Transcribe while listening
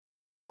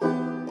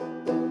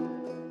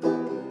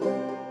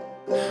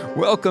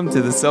Welcome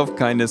to the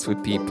Self-Kindness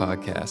with Pete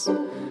podcast,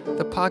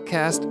 the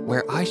podcast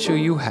where I show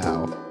you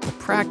how the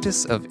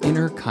practice of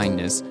inner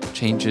kindness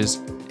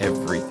changes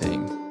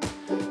everything.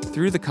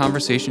 Through the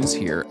conversations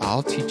here,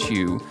 I'll teach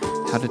you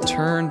how to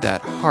turn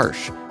that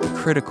harsh,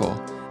 critical,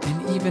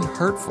 and even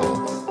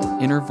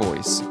hurtful inner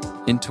voice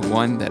into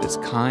one that is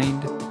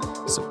kind,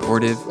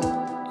 supportive,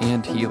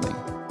 and healing.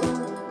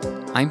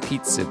 I'm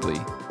Pete Sibley,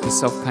 the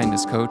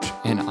Self-Kindness Coach,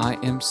 and I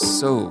am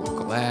so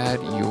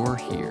glad you're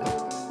here.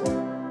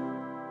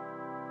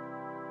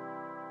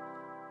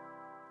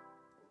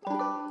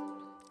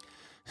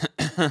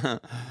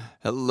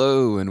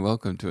 Hello and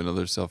welcome to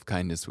another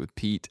Self-Kindness with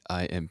Pete.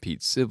 I am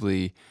Pete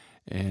Sibley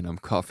and I'm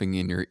coughing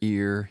in your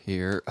ear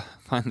here.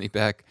 Finally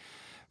back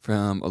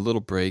from a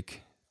little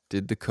break,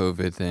 did the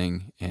COVID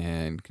thing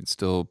and can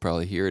still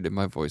probably hear it in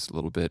my voice a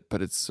little bit,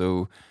 but it's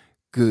so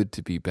good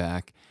to be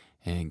back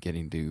and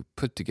getting to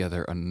put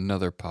together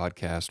another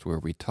podcast where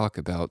we talk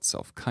about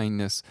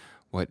self-kindness.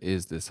 What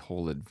is this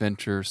whole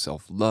adventure?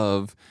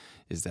 Self-love?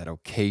 Is that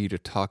okay to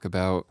talk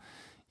about?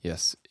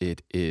 Yes,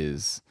 it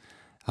is.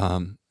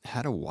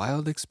 Had a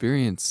wild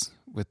experience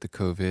with the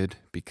COVID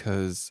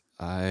because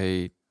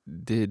I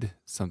did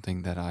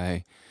something that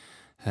I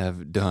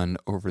have done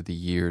over the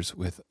years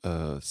with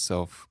this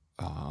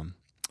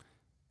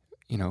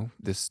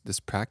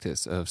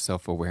practice of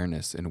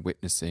self-awareness and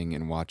witnessing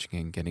and watching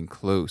and getting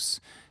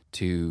close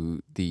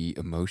to the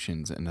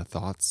emotions and the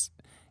thoughts.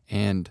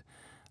 And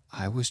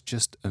I was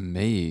just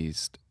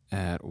amazed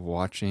at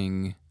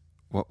watching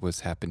what was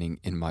happening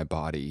in my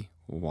body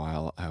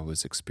while I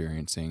was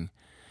experiencing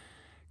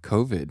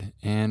COVID,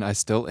 and I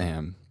still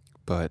am,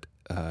 but,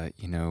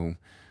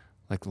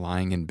 like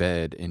lying in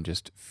bed and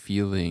just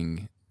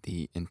feeling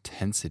the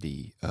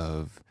intensity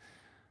of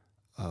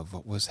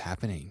what was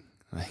happening.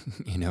 Like,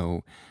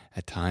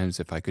 at times,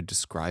 if I could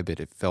describe it,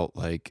 it felt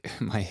like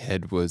my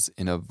head was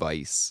in a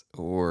vice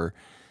or,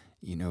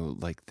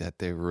 like that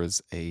there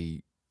was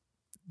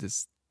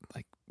this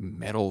like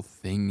metal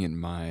thing in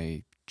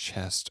my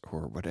chest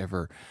or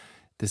whatever,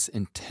 this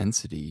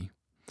intensity.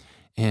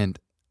 And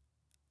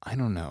I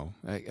don't know.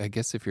 I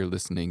guess if you're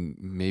listening,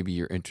 maybe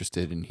you're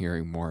interested in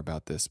hearing more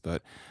about this,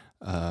 but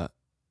I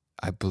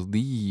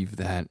believe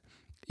that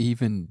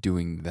even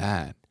doing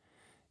that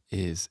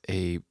is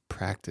a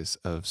practice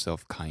of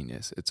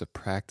self-kindness. It's a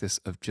practice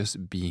of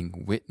just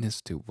being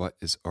witness to what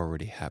is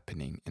already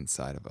happening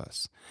inside of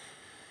us.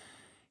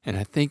 And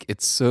I think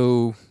it's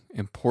so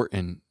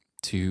important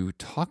to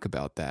talk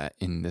about that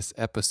in this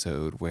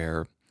episode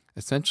where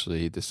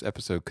essentially this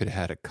episode could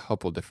have had a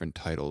couple different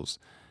titles.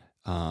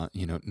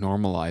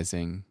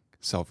 Normalizing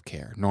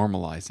self-care,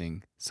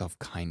 normalizing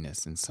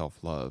self-kindness and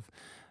self-love,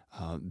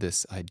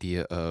 this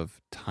idea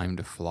of time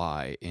to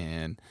fly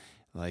and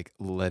like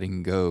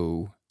letting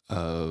go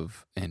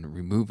of and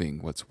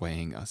removing what's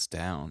weighing us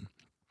down.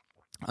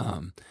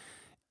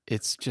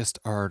 It's just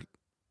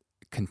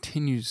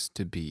continues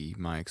to be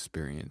my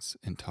experience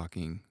in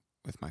talking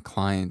with my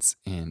clients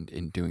and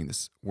in doing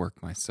this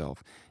work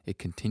myself. It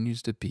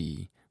continues to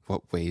be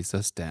what weighs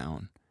us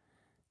down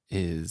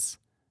is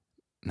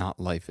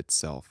not life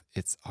itself.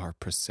 It's our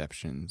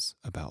perceptions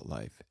about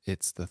life.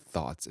 It's the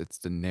thoughts, it's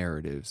the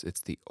narratives,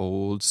 it's the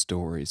old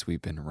stories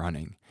we've been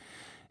running.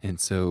 And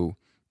so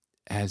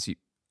as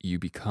you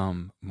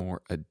become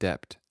more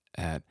adept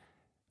at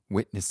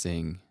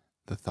witnessing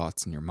the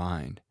thoughts in your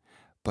mind,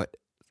 but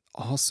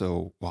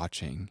also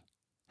watching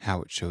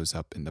how it shows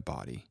up in the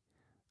body.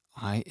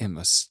 I'm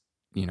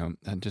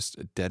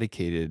just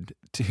dedicated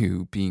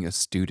to being a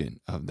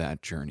student of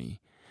that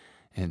journey.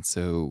 And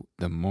so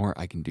the more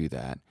I can do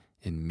that,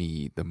 in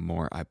me, the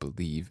more I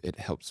believe it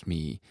helps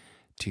me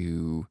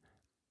to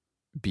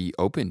be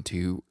open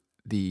to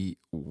the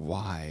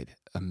wide,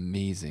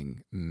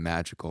 amazing,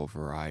 magical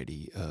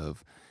variety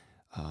of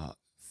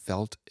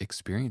felt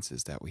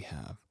experiences that we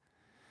have.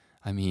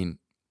 I mean,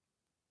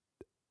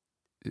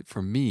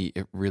 for me,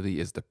 it really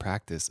is the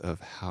practice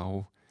of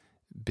how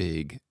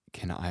big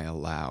can I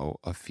allow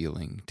a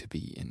feeling to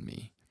be in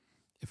me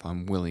if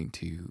I'm willing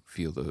to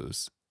feel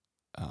those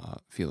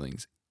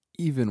feelings,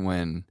 even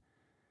when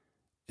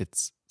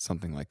it's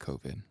something like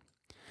COVID.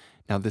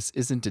 Now, this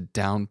isn't to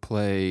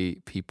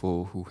downplay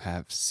people who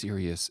have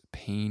serious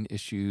pain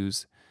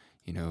issues,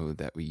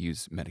 that we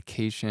use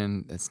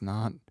medication. It's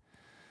not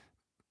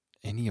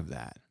any of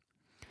that.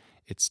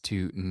 It's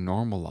to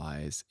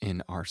normalize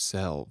in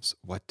ourselves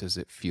what does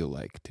it feel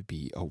like to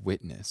be a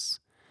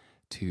witness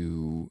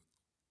to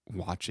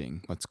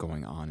watching what's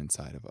going on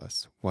inside of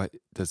us? What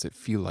does it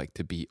feel like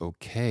to be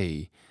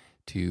okay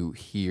to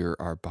hear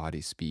our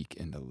body speak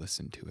and to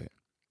listen to it?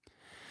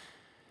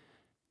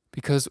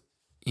 Because,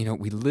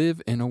 we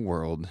live in a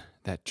world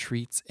that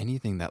treats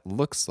anything that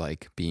looks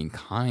like being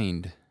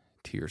kind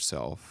to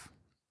yourself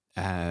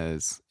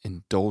as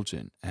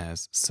indulgent,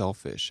 as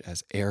selfish,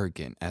 as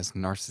arrogant, as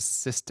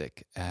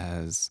narcissistic,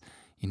 as,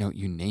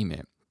 you name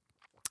it.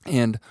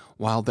 And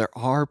while there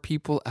are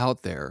people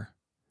out there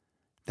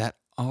that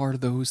are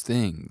those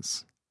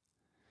things,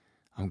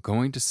 I'm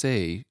going to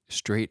say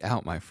straight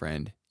out, my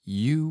friend,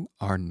 you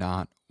are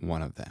not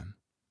one of them.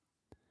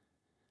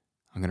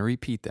 I'm going to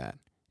repeat that.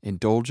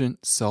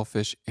 Indulgent,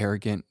 selfish,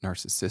 arrogant,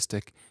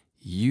 narcissistic.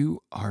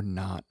 You are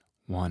not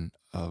one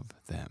of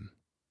them.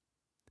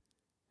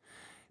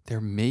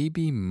 There may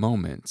be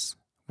moments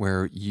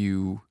where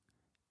you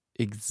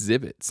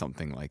exhibit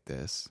something like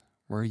this,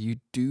 where you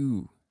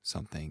do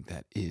something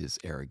that is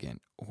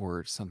arrogant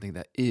or something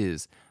that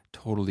is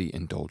totally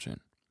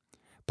indulgent,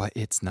 but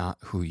it's not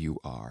who you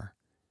are.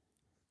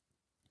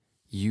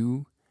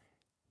 You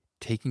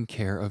taking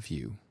care of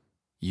you,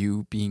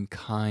 you being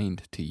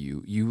kind to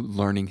you, you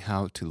learning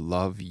how to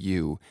love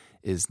you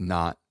is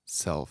not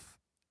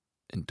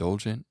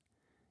self-indulgent.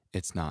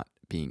 It's not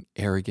being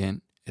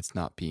arrogant. It's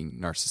not being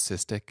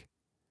narcissistic.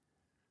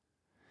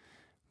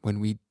 When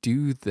we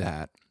do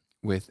that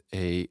with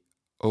a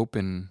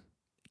open,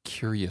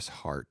 curious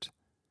heart,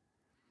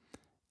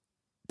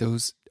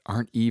 those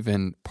aren't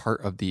even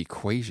part of the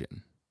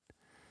equation.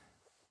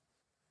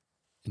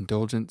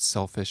 Indulgent,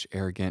 selfish,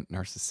 arrogant,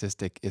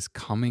 narcissistic is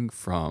coming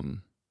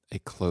from a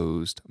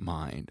closed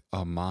mind,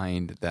 a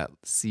mind that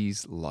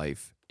sees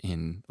life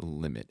in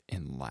limit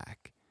and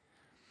lack.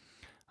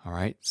 All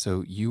right,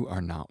 so you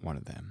are not one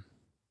of them.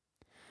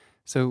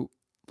 So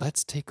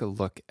let's take a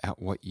look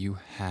at what you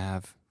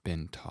have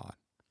been taught.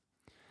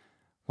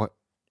 What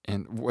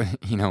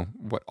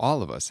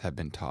all of us have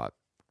been taught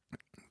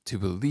to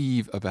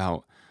believe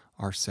about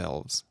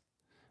ourselves,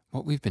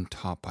 what we've been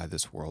taught by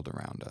this world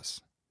around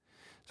us.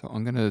 So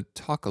I'm going to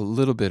talk a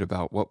little bit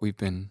about what we've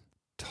been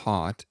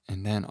taught,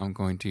 and then I'm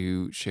going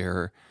to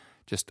share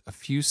just a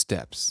few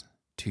steps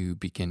to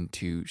begin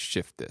to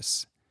shift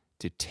this,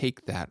 to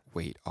take that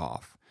weight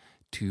off,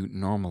 to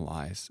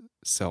normalize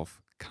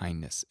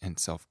self-kindness and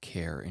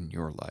self-care in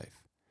your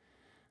life.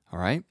 All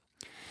right?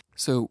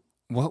 So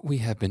what we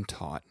have been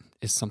taught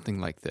is something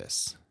like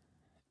this.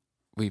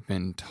 We've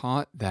been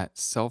taught that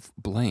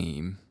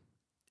self-blame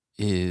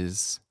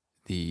is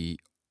the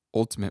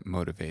ultimate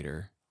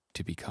motivator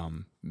to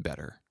become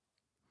better.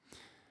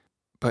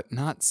 But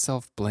not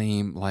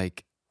self-blame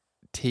like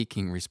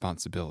taking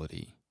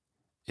responsibility.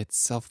 It's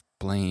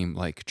self-blame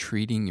like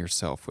treating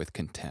yourself with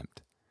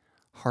contempt,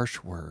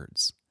 harsh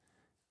words,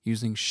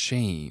 using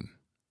shame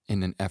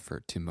in an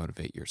effort to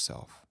motivate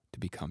yourself to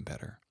become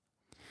better.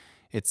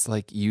 It's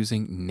like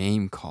using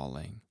name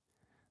calling.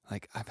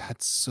 Like I've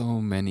had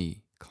so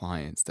many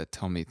clients that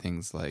tell me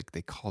things like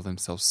they call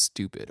themselves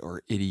stupid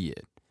or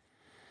idiot.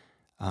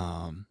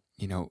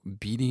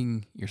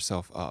 Beating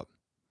yourself up,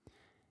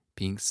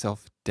 being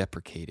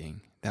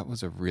self-deprecating. That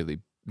was a really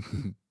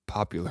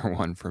popular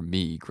one for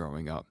me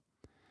growing up.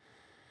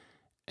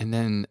 And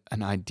then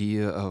an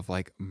idea of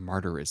like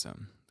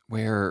martyrism,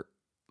 where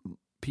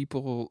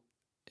people,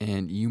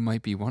 and you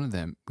might be one of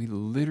them, we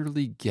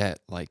literally get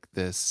like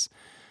this,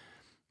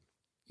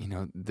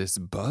 this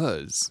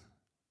buzz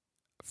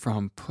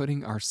from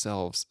putting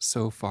ourselves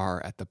so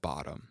far at the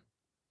bottom,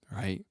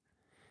 right?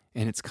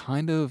 And it's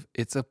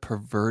a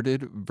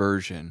perverted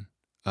version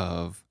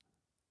of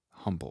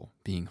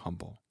being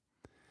humble.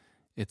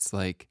 It's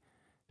like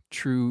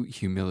true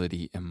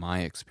humility in my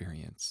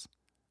experience.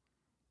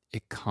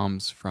 It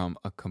comes from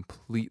a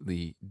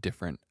completely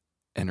different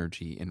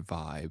energy and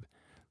vibe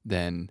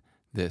than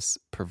this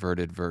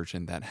perverted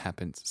version that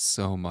happens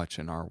so much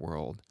in our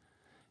world.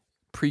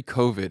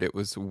 Pre-COVID, it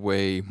was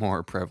way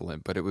more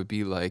prevalent, but it would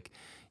be like,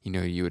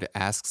 you would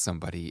ask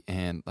somebody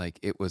and like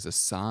it was a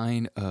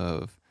sign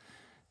of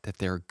that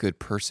they're a good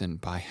person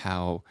by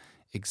how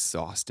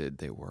exhausted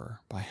they were,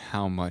 by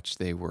how much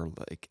they were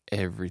like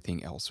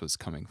everything else was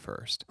coming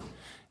first.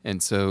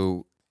 And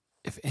so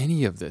if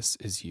any of this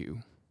is you,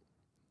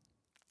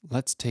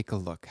 let's take a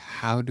look.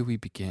 How do we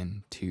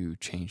begin to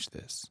change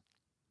this?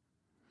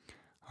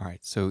 All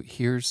right, so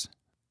here's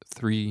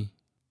 3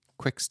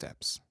 quick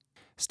steps.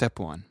 Step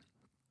 1,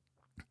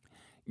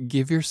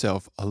 give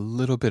yourself a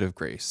little bit of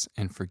grace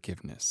and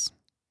forgiveness.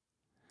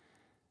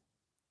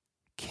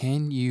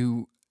 Can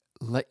you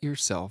let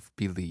yourself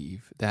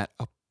believe that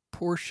a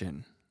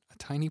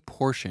tiny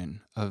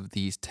portion of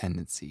these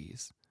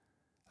tendencies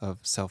of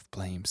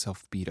self-blame,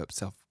 self-beat up,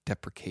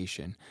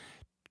 self-deprecation,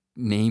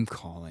 name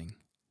calling,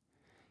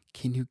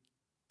 can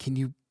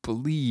you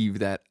believe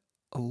that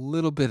a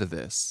little bit of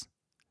this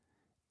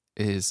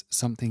is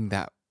something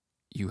that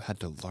you had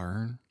to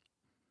learn,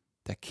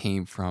 that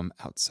came from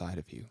outside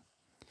of you?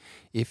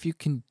 If you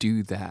can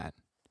do that,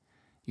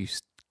 you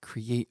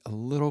create a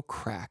little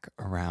crack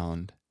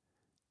around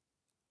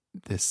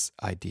this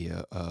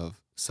idea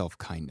of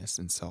self-kindness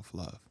and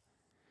self-love.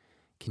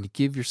 Can you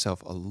give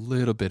yourself a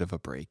little bit of a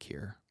break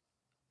here?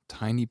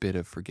 Tiny bit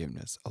of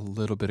forgiveness, a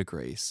little bit of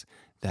grace,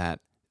 that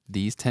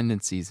these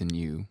tendencies in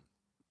you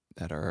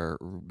that are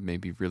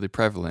maybe really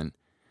prevalent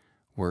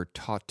were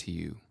taught to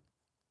you.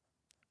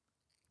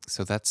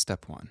 So that's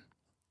step 1.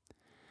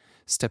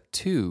 Step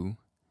 2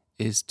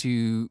 is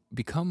to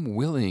become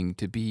willing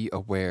to be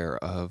aware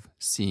of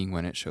seeing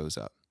when it shows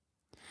up.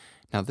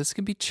 Now, this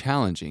can be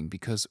challenging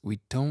because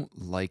we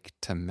don't like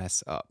to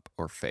mess up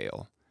or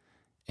fail.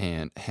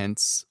 And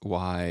hence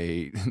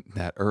why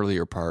that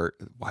earlier part,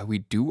 why we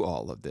do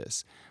all of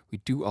this. We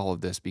do all of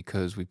this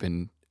because we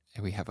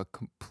have a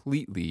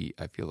completely,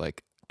 I feel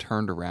like,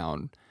 turned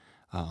around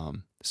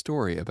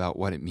story about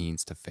what it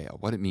means to fail,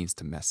 what it means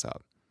to mess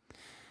up.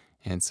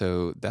 And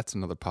so that's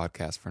another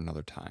podcast for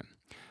another time.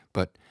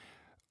 But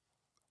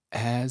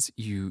as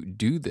you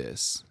do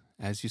this,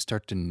 as you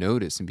start to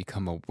notice and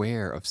become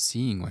aware of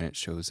seeing when it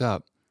shows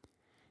up,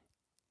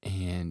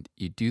 and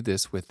you do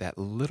this with that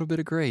little bit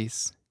of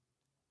grace,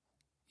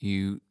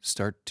 you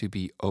start to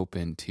be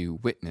open to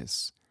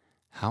witness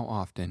how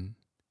often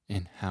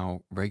and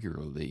how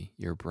regularly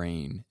your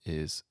brain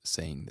is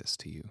saying this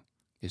to you,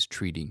 is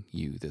treating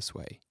you this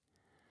way.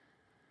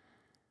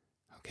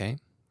 Okay?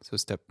 So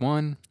step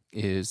one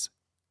is,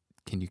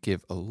 can you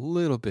give a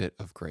little bit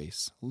of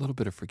grace, a little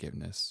bit of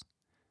forgiveness?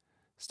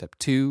 Step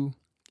two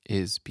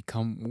is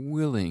become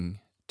willing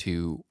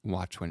to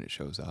watch when it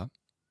shows up.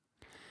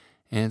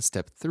 And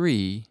step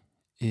three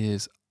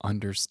is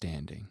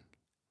understanding.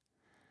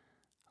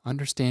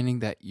 Understanding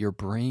that your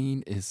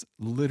brain is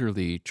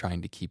literally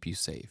trying to keep you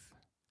safe.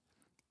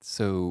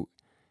 So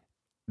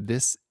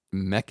this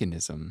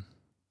mechanism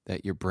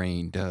that your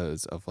brain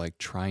does of like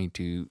trying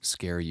to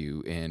scare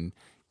you and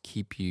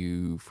keep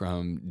you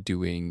from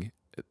doing,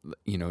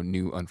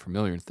 new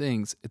unfamiliar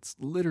things, it's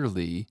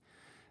literally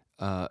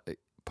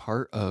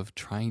part of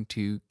trying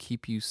to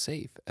keep you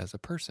safe as a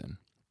person.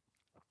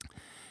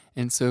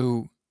 And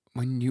so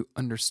when you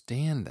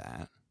understand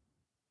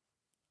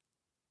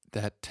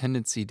that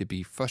tendency to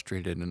be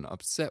frustrated and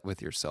upset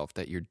with yourself,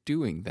 that you're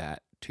doing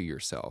that to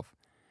yourself,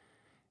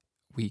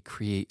 we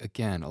create,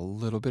 again, a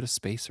little bit of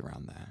space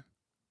around that.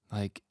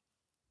 Like,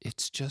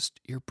 it's just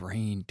your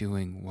brain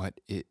doing what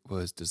it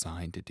was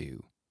designed to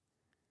do.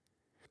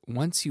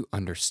 Once you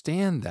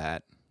understand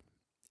that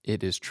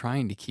it is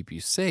trying to keep you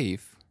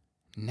safe,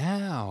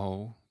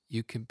 now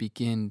you can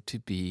begin to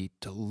be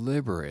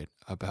deliberate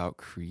about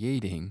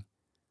creating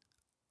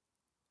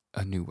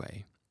a new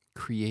way,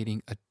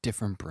 creating a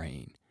different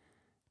brain.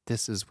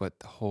 This is what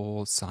the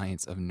whole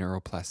science of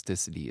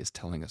neuroplasticity is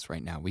telling us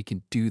right now. We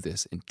can do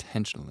this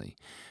intentionally.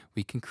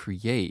 We can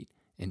create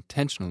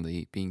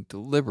intentionally, being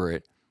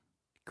deliberate,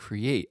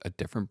 create a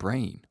different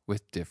brain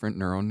with different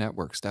neural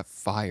networks that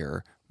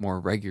fire more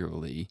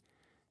regularly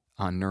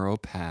on neural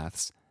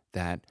paths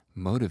that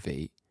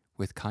motivate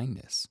with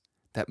kindness,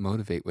 that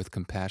motivate with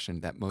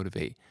compassion, that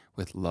motivate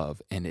with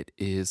love. And it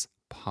is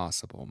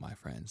possible, my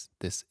friends.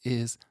 This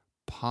is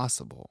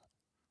possible.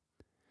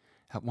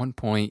 At one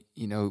point,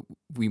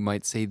 we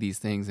might say these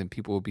things and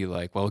people will be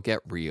like, well, get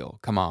real.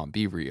 Come on,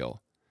 be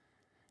real.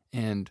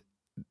 And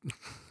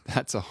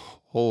that's a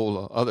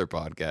whole other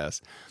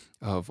podcast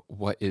of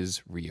what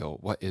is real,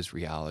 what is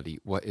reality,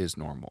 what is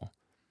normal.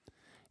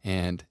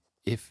 And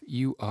if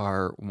you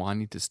are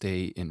wanting to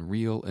stay in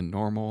real and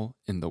normal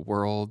in the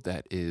world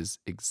that is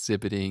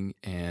exhibiting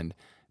and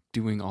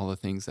doing all the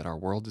things that our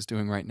world is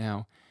doing right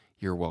now,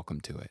 you're welcome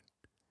to it.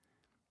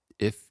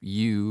 If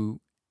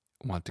you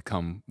want to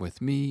come with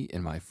me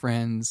and my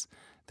friends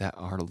that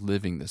are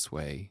living this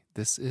way,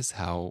 this is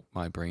how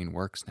my brain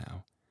works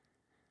now.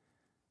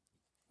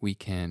 We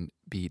can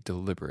be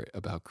deliberate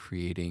about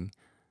creating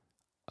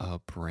a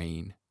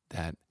brain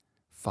that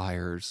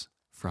fires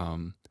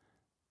from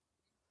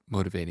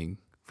motivating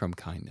from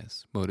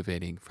kindness,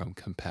 motivating from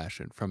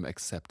compassion, from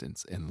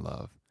acceptance and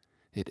love.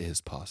 It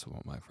is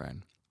possible, my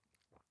friend.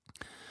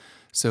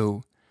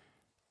 So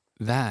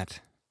that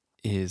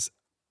is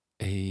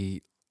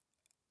a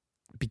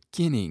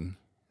beginning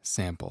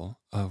sample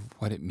of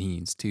what it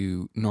means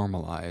to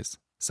normalize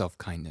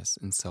self-kindness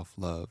and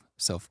self-love,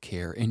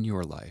 self-care in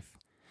your life.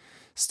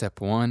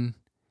 Step one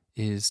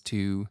is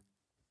to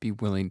be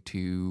willing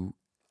to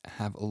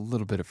have a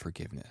little bit of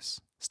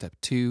forgiveness. Step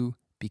two,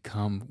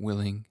 become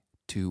willing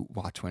to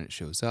watch when it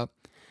shows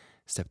up.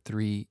 Step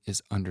three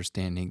is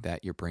understanding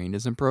that your brain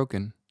isn't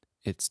broken.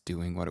 It's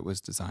doing what it was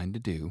designed to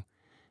do.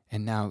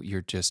 And now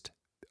you're just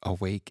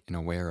awake and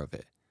aware of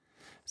it.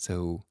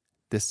 So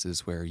this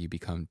is where you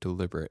become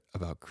deliberate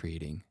about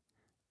creating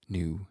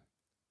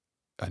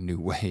a new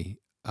way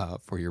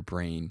for your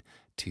brain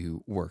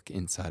to work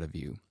inside of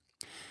you.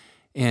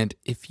 And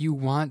if you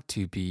want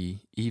to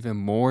be even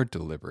more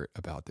deliberate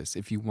about this,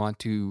 if you want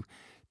to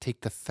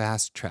take the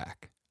fast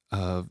track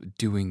of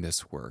doing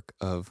this work,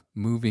 of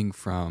moving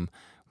from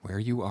where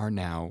you are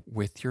now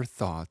with your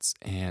thoughts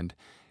and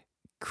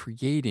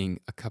creating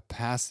a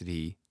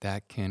capacity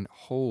that can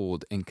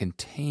hold and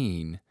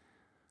contain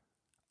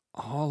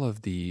all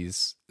of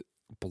these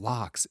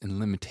blocks and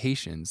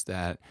limitations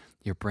that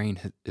your brain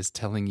is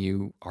telling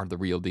you are the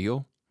real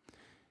deal,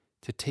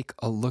 to take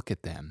a look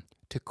at them,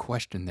 to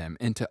question them,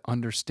 and to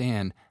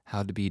understand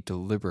how to be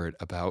deliberate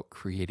about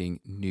creating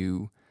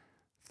new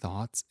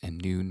thoughts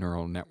and new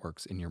neural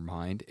networks in your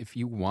mind. If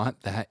you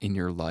want that in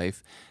your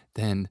life,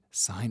 then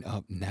sign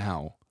up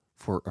now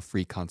for a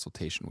free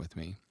consultation with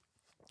me.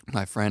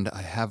 My friend,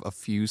 I have a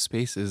few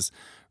spaces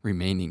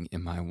remaining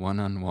in my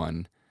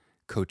one-on-one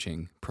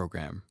coaching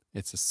program.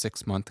 It's a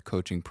 6-month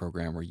coaching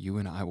program where you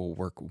and I will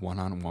work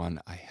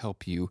one-on-one. I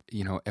help you,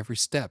 every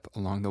step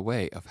along the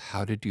way of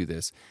how to do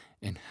this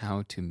and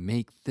how to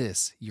make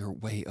this your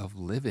way of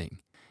living.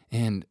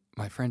 And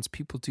my friends,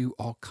 people do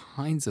all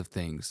kinds of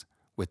things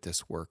with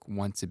this work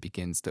once it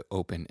begins to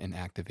open and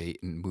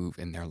activate and move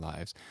in their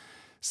lives.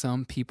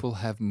 Some people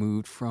have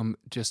moved from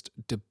just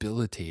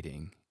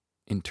debilitating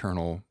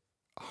internal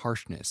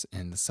harshness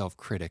and the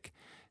self-critic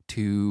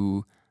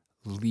to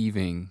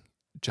leaving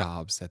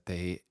jobs that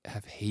they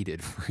have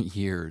hated for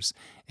years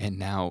and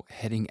now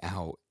heading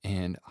out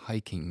and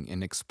hiking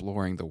and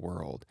exploring the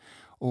world.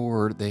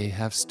 Or they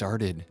have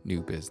started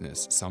new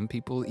business. Some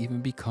people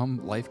even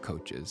become life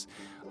coaches.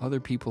 Other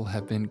people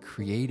have been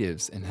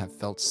creatives and have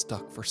felt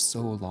stuck for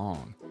so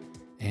long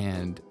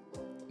and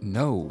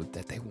know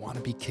that they want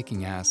to be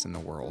kicking ass in the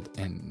world,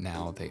 and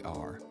now they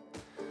are.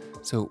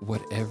 So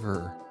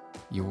whatever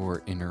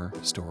your inner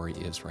story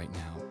is right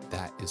now,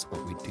 that is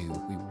what we do.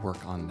 We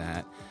work on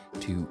that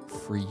to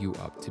free you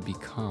up to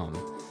become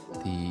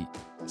the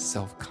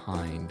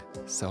self-kind,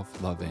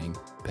 self-loving,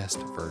 best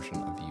version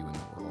of you in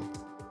the world.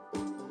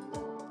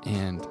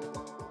 And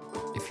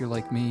if you're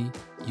like me,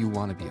 you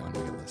want to be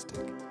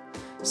unrealistic.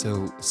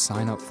 So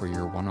sign up for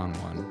your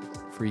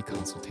one-on-one free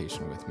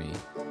consultation with me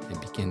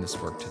and begin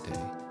this work today.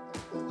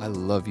 I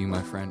love you,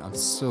 my friend. I'm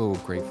so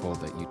grateful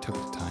that you took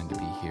the time to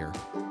be here,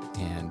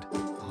 and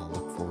I'll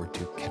look forward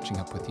to catching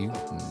up with you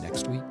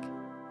next week.